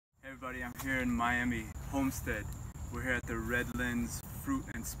everybody, I'm here in Miami, Homestead. We're here at the Redlands Fruit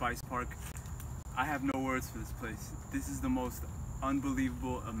and Spice Park. I have no words for this place. This is the most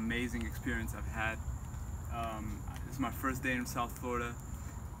unbelievable, amazing experience I've had. This is my first day in South Florida.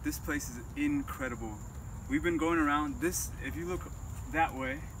 This place is incredible. We've been going around this, if you look that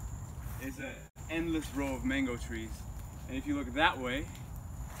way, is an endless row of mango trees. And if you look that way,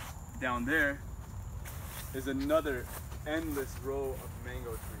 down there, is another endless row of mango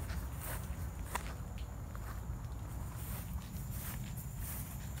trees.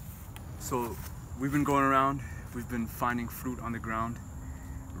 So we've been going around, we've been finding fruit on the ground,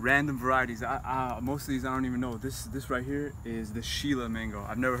 random varieties. Most of these I don't even know. This right here is the Sheila mango.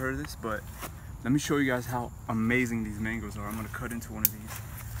 I've never heard of this, but let me show you guys how amazing these mangoes are. I'm gonna cut into one of these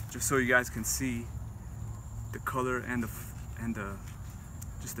just so you guys can see the color and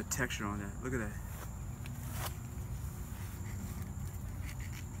just the texture on that. Look at that.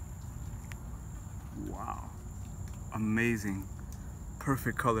 Wow, amazing,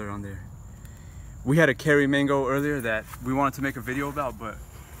 perfect color on there. We had a Kerry mango earlier that we wanted to make a video about, but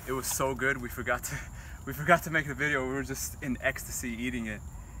it was so good we forgot to make the video. We were just in ecstasy eating it,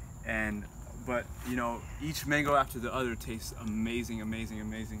 but you know, each mango after the other tastes amazing, amazing,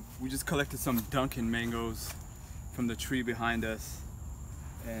 amazing. We just collected some Dunkin' mangoes from the tree behind us,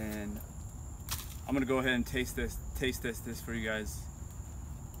 and I'm gonna go ahead and taste this for you guys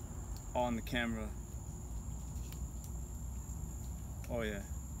on the camera. Oh yeah,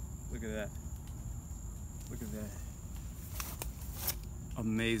 look at that. Look at that.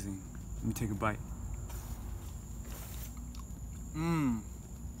 Amazing. Let me take a bite.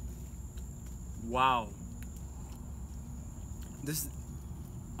 Wow.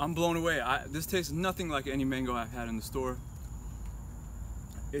 I'm blown away. This tastes nothing like any mango I've had in the store.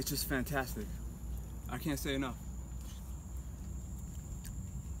 It's just fantastic. I can't say enough.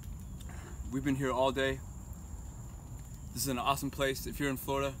 We've been here all day. This is an awesome place. If you're in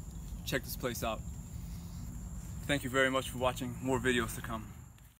Florida, check this place out. Thank you very much for watching. More videos to come.